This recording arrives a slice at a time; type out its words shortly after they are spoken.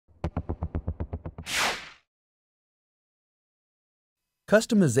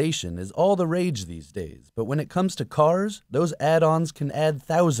Customization is all the rage these days, but when it comes to cars, those add-ons can add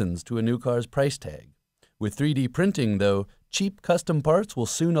thousands to a new car's price tag. With 3D printing, though, cheap custom parts will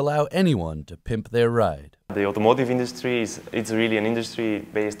soon allow anyone to pimp their ride. The automotive industry it's really an industry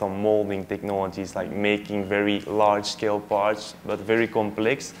based on molding technologies, like making very large-scale parts, but very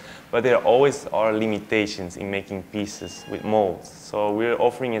complex. But there always are limitations in making pieces with molds. So we're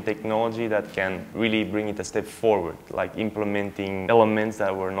offering a technology that can really bring it a step forward, like implementing elements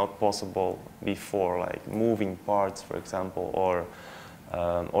that were not possible before, like moving parts, for example,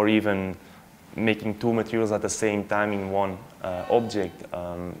 or even making two materials at the same time in one object,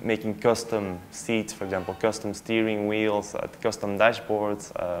 making custom seats, for example, custom steering wheels, custom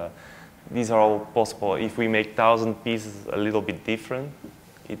dashboards. These are all possible. If we make 1,000 pieces a little bit different,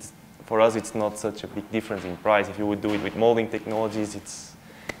 for us it's not such a big difference in price. If you would do it with molding technologies,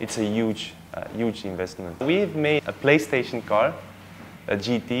 it's a huge investment. We've made a PlayStation car, a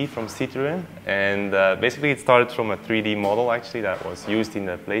GT from Citroën, and basically it started from a 3D model actually that was used in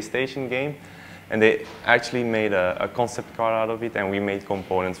the PlayStation game. And they actually made a concept car out of it, and we made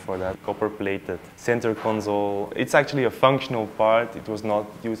components for that. Copper-plated center console. It's actually a functional part. It was not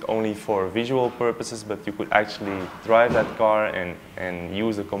used only for visual purposes, but you could actually drive that car and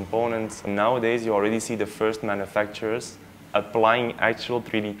use the components. Nowadays, you already see the first manufacturers applying actual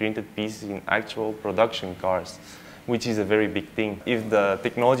 3D printed pieces in actual production cars, which is a very big thing. If the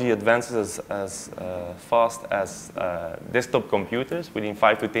technology advances as fast as desktop computers, within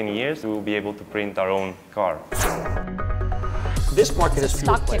 5 to 10 years, we will be able to print our own car. This market is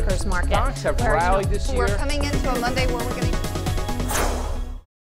stock pickers market. Stocks have rallied this year. We're coming into a Monday where we're going to